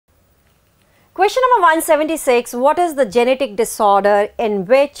Question number 176. What is the genetic disorder in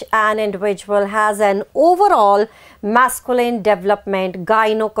which an individual has an overall masculine development,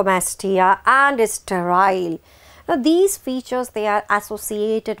 gynecomastia, and is sterile? Now, these features, they are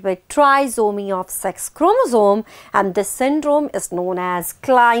associated with trisomy of sex chromosome, and this syndrome is known as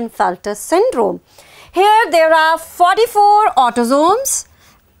Klinefelter syndrome. Here there are 44 autosomes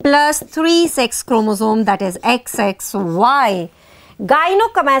plus 3 sex chromosome, that is XXY.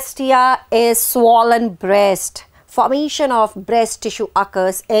 Gynecomastia is swollen breast. Formation of breast tissue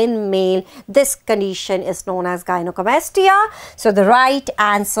occurs in male. This condition is known as gynecomastia. So the right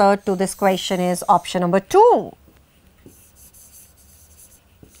answer to this question is option number 2.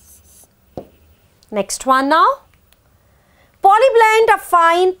 Next one now. Polyblend, a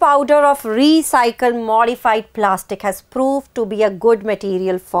fine powder of recycled modified plastic, has proved to be a good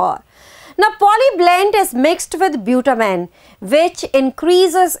material for. Now, polyblend is mixed with butamen, which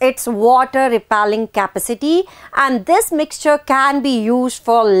increases its water repelling capacity, and this mixture can be used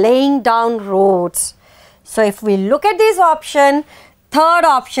for laying down roads. So, if we look at this option, third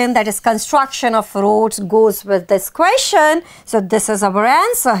option, that is construction of roads, goes with this question. So, this is our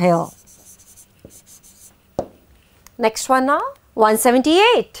answer here. Next one now,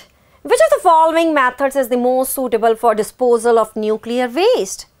 178. Which of the following methods is the most suitable for disposal of nuclear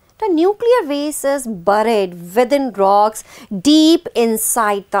waste? The nuclear waste is buried within rocks deep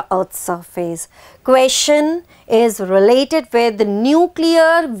inside the Earth's surface. Question is related with the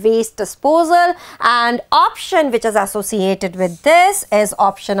nuclear waste disposal, and option which is associated with this is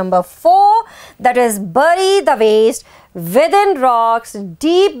option number 4, that is bury the waste within rocks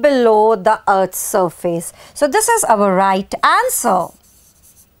deep below the Earth's surface. So this is our right answer.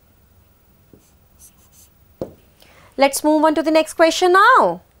 Let's move on to the next question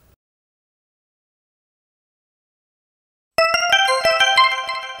now.